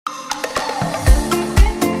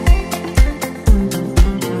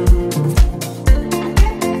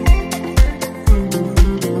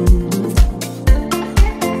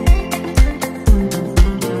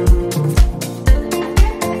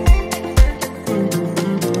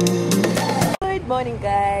morning,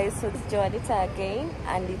 guys. So it's Joanita again,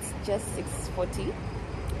 and it's just 6:40,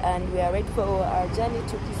 and we are ready for our journey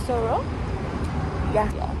to Kisoro.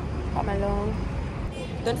 Yeah, come along.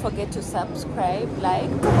 Don't forget to subscribe,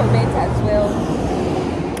 like, comment as well.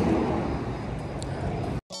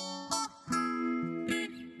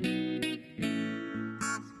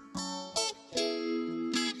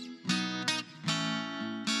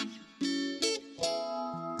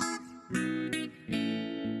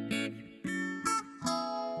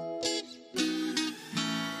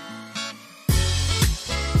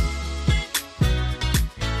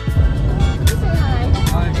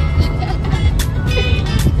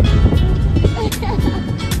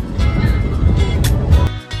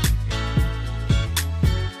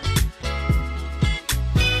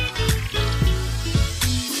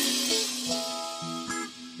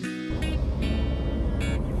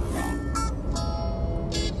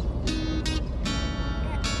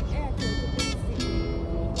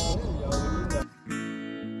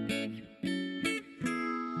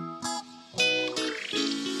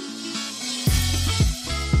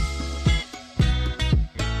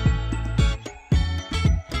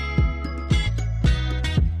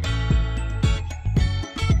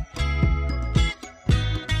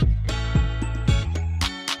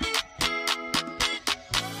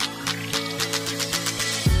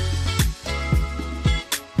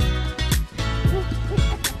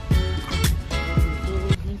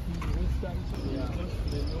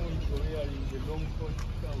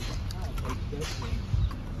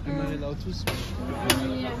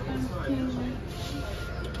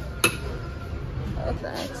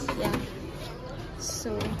 Yeah,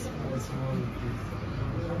 so I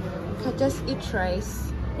can just eat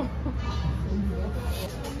rice.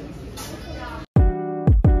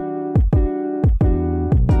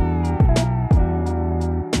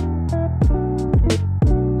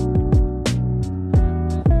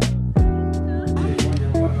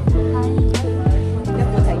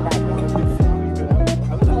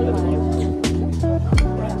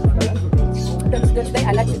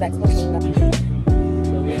 I like that.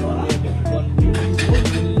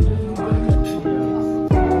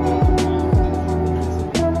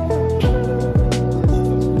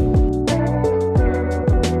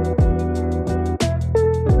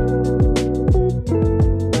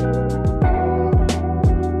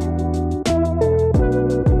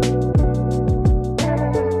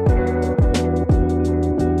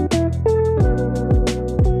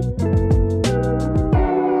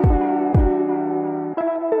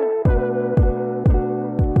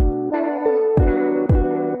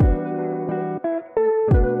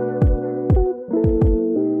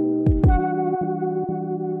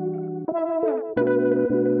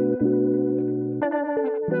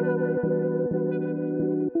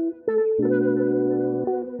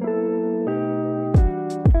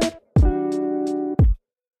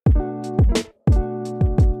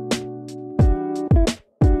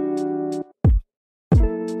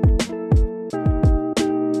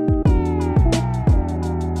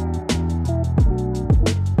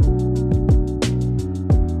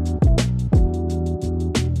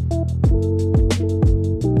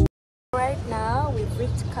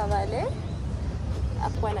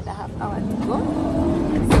 Up 1.5 hours to go,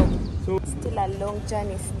 so still a long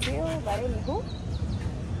journey still, but anywho.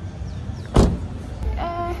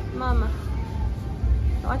 Mama,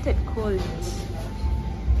 I wanted cold.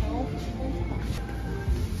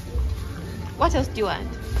 What else do you want?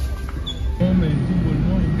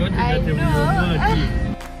 I know.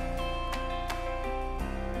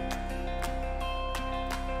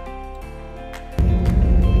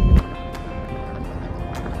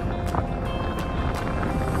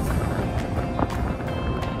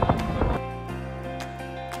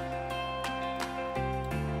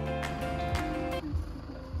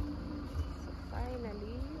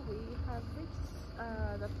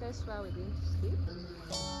 The place where we're going to sleep.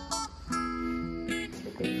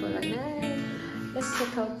 Sleeping for the night. Let's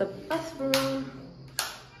check out the bathroom.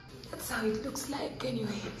 That's how it looks like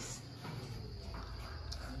anyways.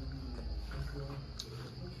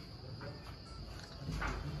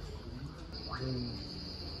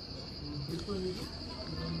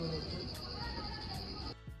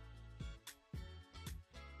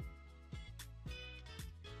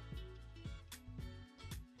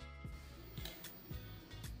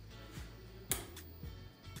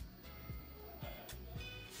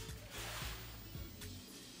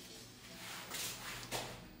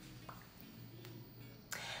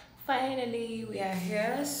 Finally, we are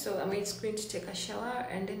here, so I'm just going to take a shower,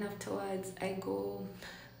 and then afterwards I go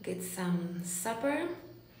get some supper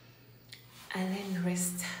and then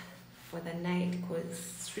rest for the night because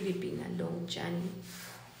it's really been a long journey.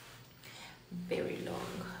 Very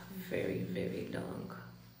long, very, very long,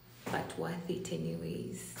 but worth it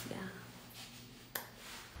anyways. Yeah.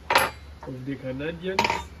 Of the Canadians,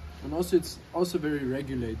 and also it's also very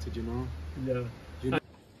regulated, you know. yeah. You know.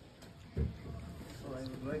 So I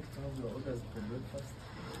would like to have your orders for breakfast.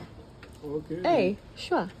 Okay. Hey,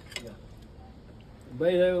 sure. Yeah.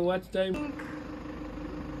 By the way, what time?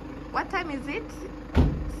 What time is it?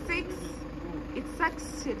 6. It's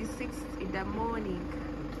actually 6 in the morning.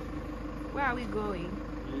 Where are we going?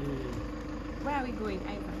 Where are we going,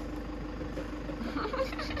 Ivan?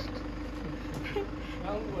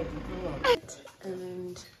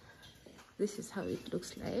 And this is how it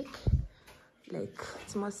looks like. Like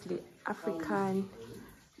it's mostly African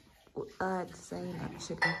design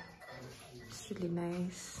actually. It's really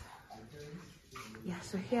nice. Yeah,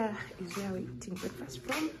 so here is where we're eating breakfast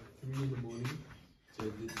from.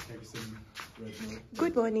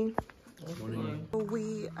 Good morning. Morning.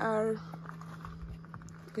 We are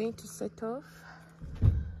going to set off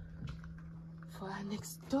for our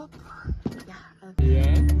next stop.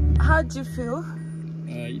 Yeah. How do you feel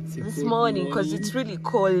It's a this cold morning? Because it's really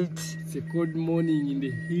cold. It's a cold morning in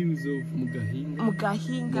the hills of Muhavura.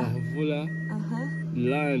 Muhavura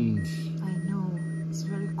land I know, it's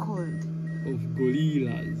very cold. of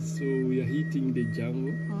gorillas. So we are hitting the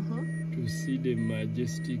jungle to see the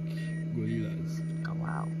majestic gorillas. Oh,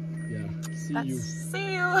 wow. Yeah. See you.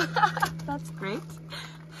 See you. That's great.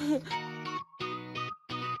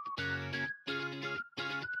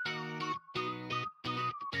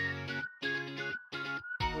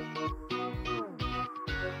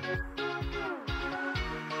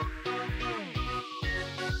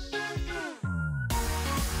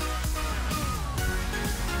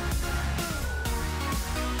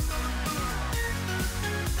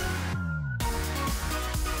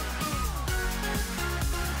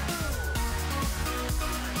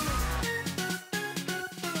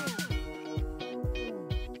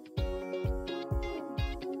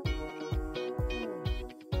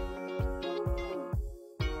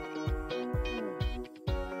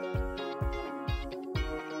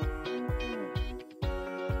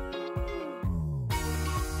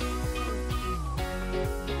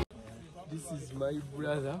 This is my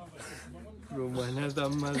brother from another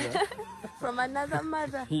mother. From another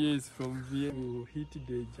mother. He is from Vienna. We'll hit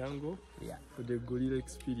the jungle for the gorilla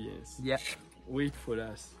experience. Yeah. Wait for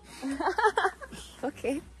us.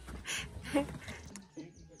 Okay.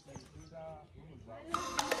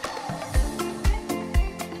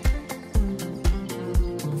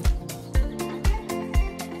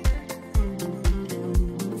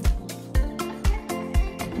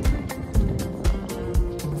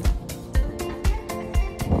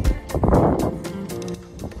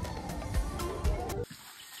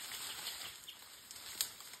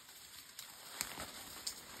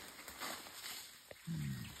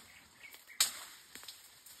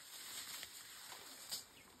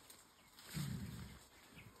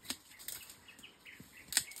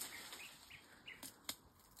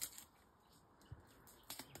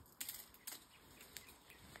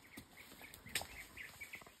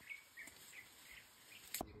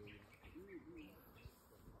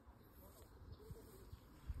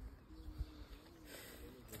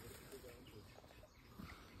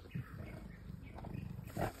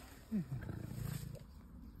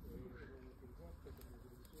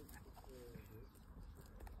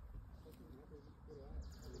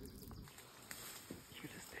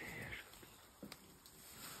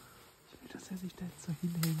 Dass sich da jetzt so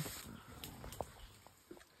hinhängt.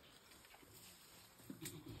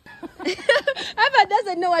 Ava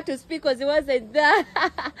doesn't know what to speak because he wasn't there.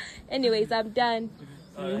 Anyways, I'm done.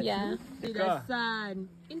 Yeah. In the sun.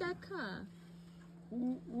 In the car.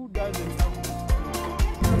 Who doesn't?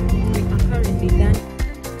 We are currently done.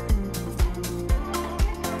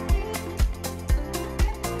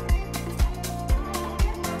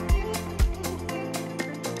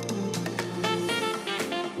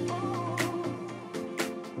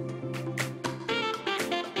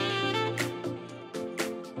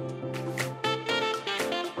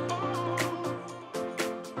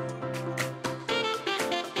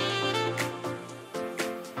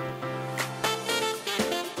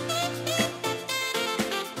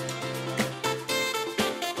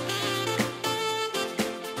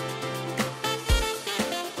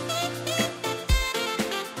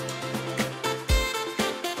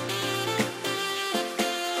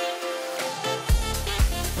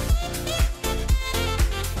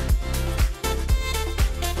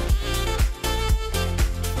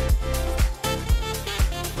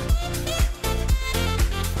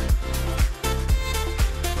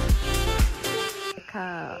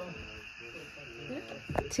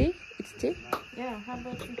 tea? It's tea? Yeah,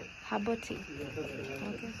 herbal tea. Herbal tea.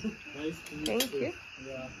 Okay. Thank you.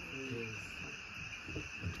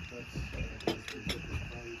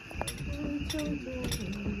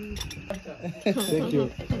 Thank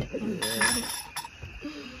you.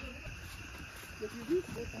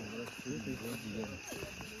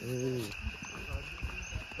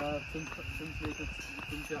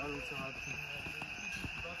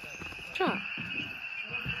 Sure.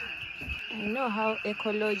 I know how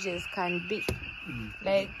ecologies can be.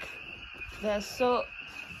 Like, they're so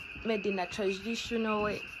made in a traditional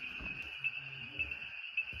way.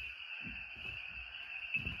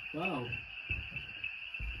 Wow.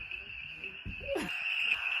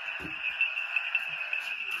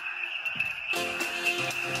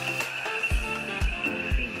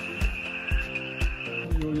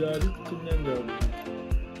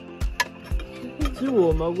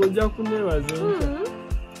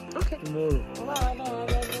 Okay. Tomorrow.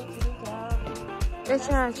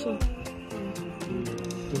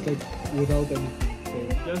 It's like without anything. So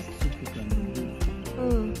just soup you can do.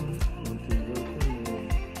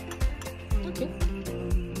 Okay.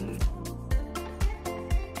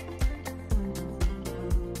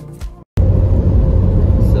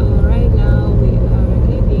 So right now we are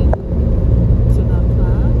heading to the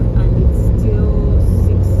park and it's still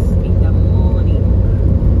 6 in the morning.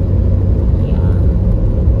 Yeah.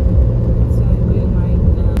 So we're going right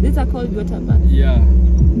now. These are called water baths. Yeah.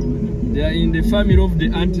 They are in the family of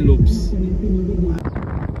the antelopes.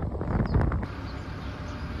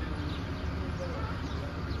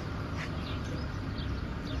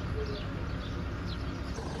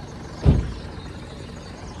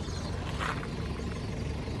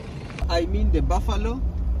 I mean the buffalo,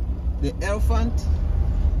 the elephant,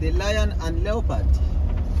 the lion and leopard.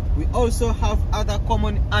 We also have other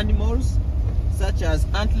common animals such as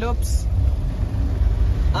antelopes.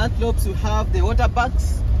 Antelopes, we have the water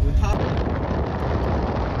bucks, we have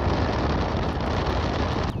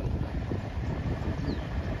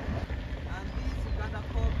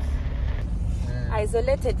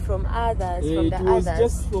Isolated from others, from the It was others.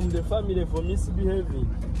 just from the family for misbehaving.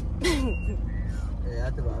 It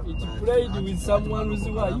played with someone's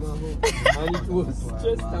wife and it was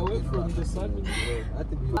chased away from the family.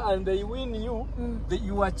 And they win you,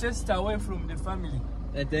 you are chased away from the family.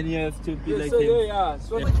 and then you have to be like So him. yeah,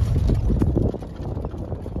 so You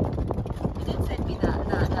didn't send me the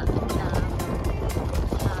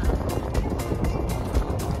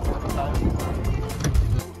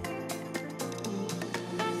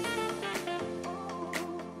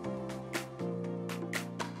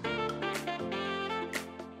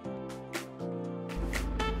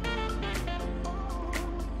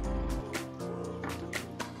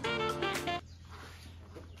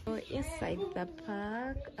inside the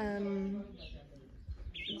park,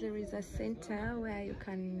 there is a center where you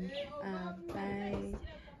can buy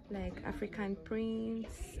like African prints,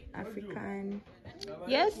 African.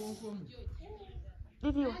 Yes.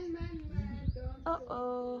 Video.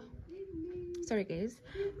 Sorry guys.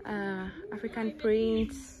 African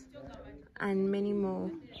prints and many more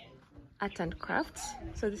art and crafts.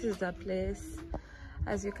 So this is the place,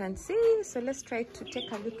 as you can see. So let's try to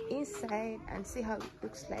take a look inside and see how it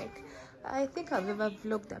looks like. I think I've ever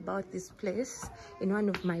vlogged about this place in one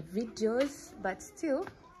of my videos, but still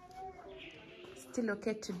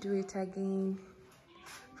okay to do it again.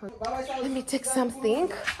 Let me take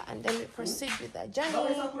something and then we proceed with the journey.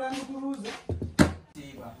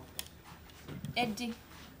 Eddie.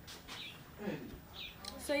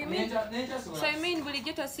 So you mean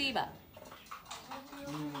bulijito siba?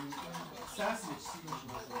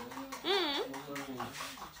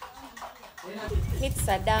 Meet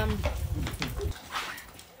Saddam.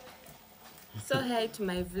 So hi to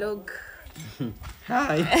my vlog.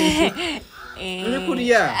 Hi.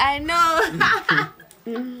 I know.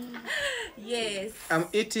 Yes. I'm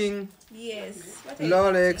eating Yes. What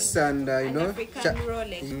Rolex and you know African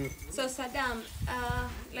Rolex. So Saddam,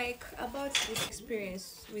 like about this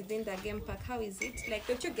experience within the game park, how is it? Like,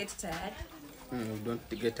 don't you get tired? we don't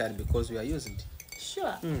get tired because we are used.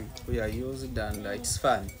 Sure. We are used and it's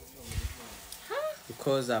fun.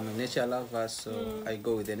 Because I'm a nature lover, so I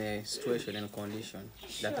go with any situation and condition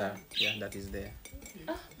that is there.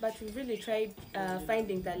 But we really tried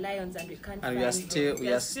finding the lions and we can't And find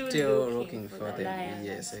we are still looking for the them. lions.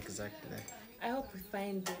 Yes, exactly. I hope we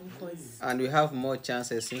find them because And we have more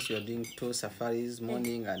chances since we are doing 2 safaris,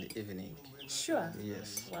 morning and evening. sure.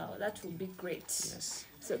 Yes. Wow, that would be great. Yes.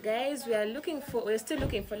 So guys, we're still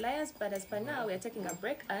looking for lions, but as per now we are taking a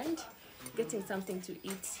break and getting something to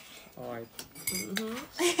eat. All right.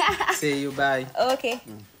 See you. Bye. Okay.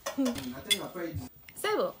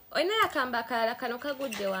 Sebo, oyina yakamba akalala kano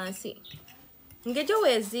kagudde wansi. Ngejo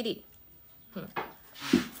weeziri.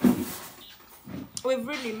 We've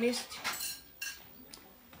really missed.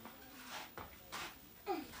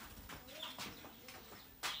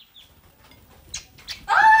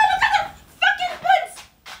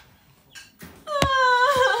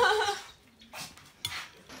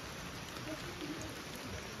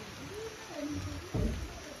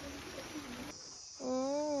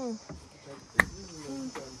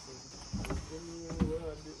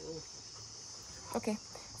 Okay,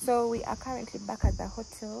 so we are currently back at the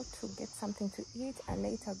hotel to get something to eat and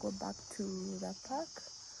later go back to the park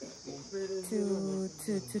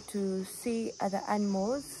to see other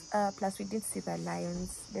animals. Plus we didn't see the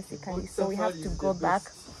lions basically, so we have to go back.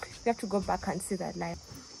 We have to go back and see the lion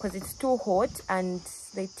because it's too hot and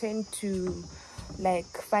they tend to like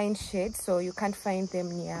find shade, so you can't find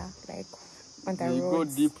them near like on the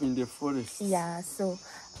roads. They go deep in the forest. Yeah, so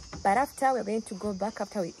but after we're going to go back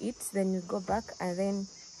after we eat, then we go back and then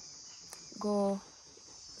go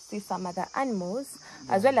see some other animals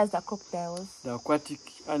as well as the crocodiles. The aquatic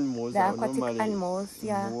animals The are aquatic normally animals,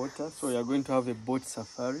 yeah. in the water. So you're going to have a boat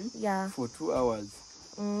safari for 2 hours.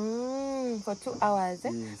 For 2 hours,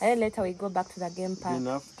 eh? Yes. And then later we go back to the game park. Then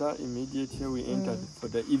after, immediately we enter for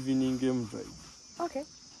the evening game drive. Okay.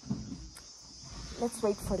 Let's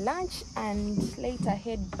wait for lunch and later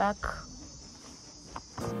head back.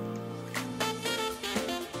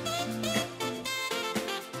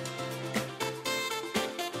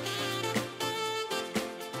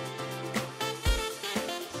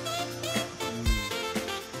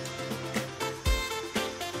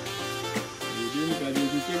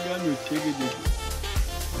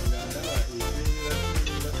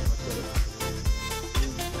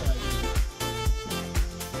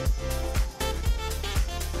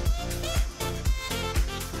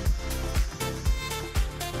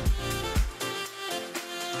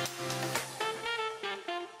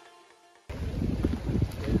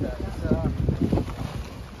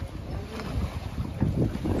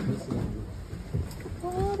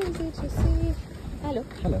 What is it to see? Hello.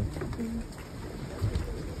 Hello.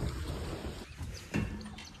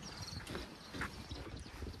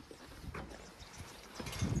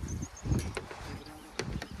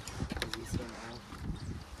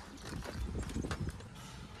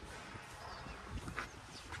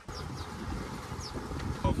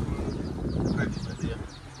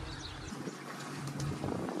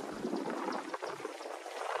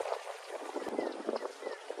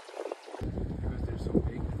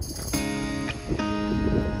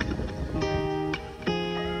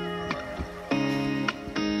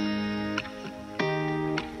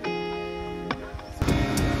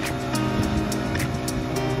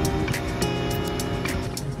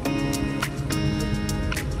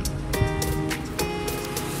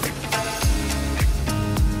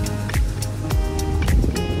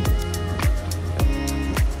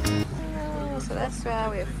 That's where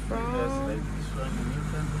we're from,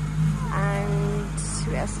 and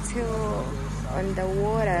we are still on the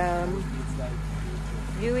water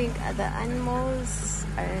viewing other animals.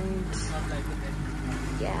 And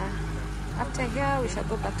yeah, after here we shall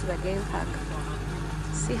go back to the game park,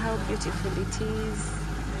 see how beautiful it is.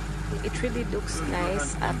 It really looks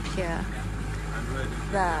nice up here.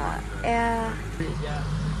 The air.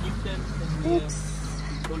 Oops.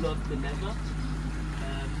 Pull off the leather.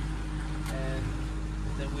 And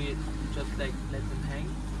then we just like let them hang,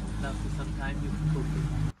 and after some time you can cook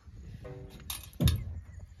them.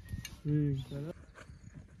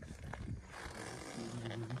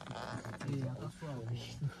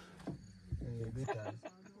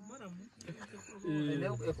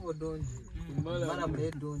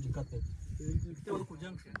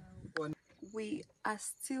 We are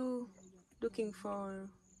still looking for.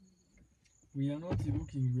 We are not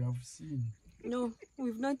looking, we have seen. No,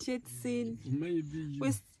 we've not yet seen. Maybe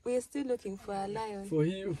you. We're still looking for a lion. For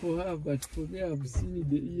her, but for me, I've seen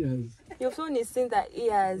the ears. You've only seen the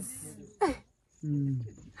ears.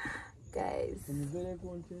 Guys, I'm very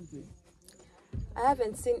contented. I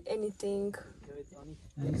haven't seen anything.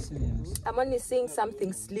 I'm only seeing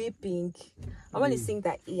something sleeping. I'm only seeing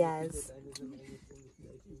the ears.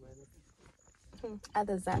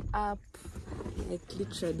 Others are up. Like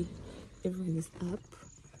literally, everyone is up.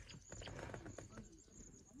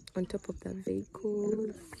 On top of the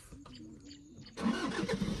vehicles.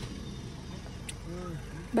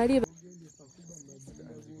 But even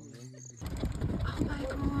oh my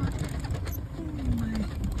god. Oh my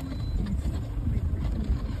goodness.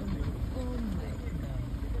 Oh my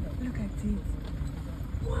god. Look at it.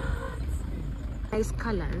 What? Nice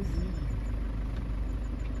colors.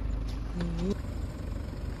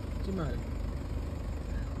 Wow.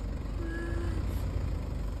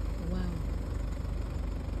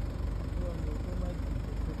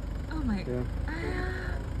 Oh my god.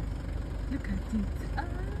 Look at it.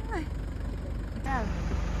 Yeah.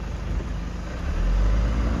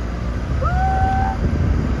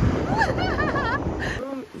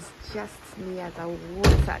 Room is just near the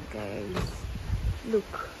water, guys.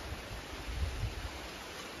 Look.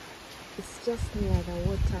 It's just near the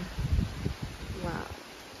water. Wow.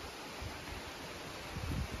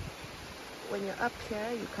 When you're up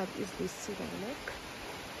here, you can easily see the lake.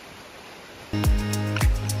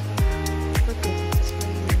 Look at it, it's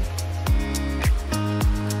raining.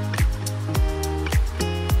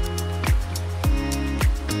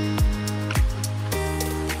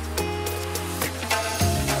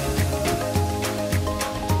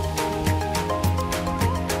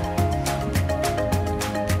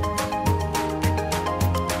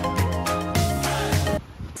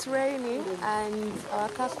 It's raining and our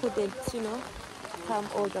car couldn't, come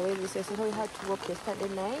all the way this way, so we had to walk yesterday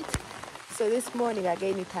night. So this morning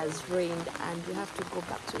again it has rained and we have to go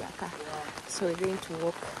back to the car. So we're going to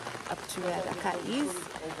walk up to where the car is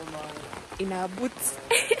in our boots.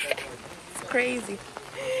 It's crazy.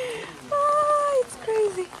 It's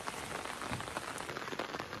crazy.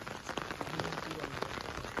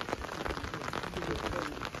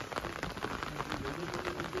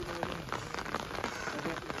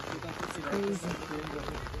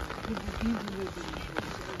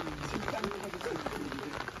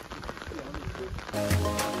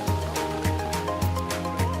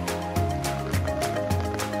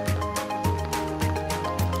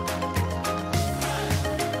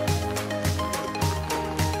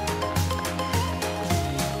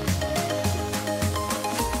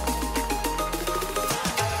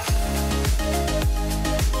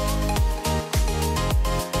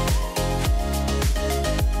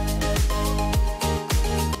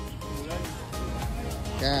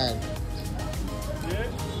 God.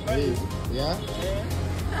 Hey, yeah?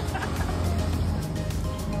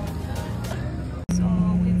 So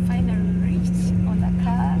we finally reached on the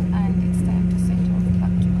car and it's time to set off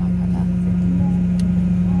back to Kampala.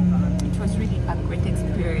 It was really a great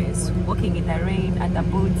experience walking in the rain and the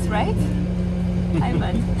boats, right?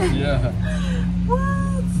 Ivan? Yeah.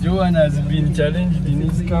 What? Johan has been challenged in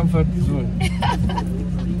his comfort zone.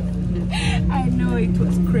 I know, it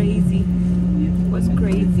was crazy. It was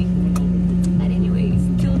crazy. But anyways,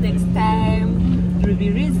 till next time, we'll be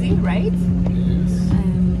busy, right? Yes.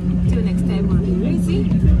 Till next time, we'll be busy.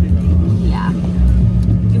 Yeah.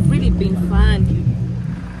 It's really been fun.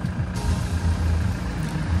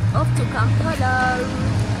 Off to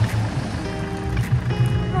Kampala.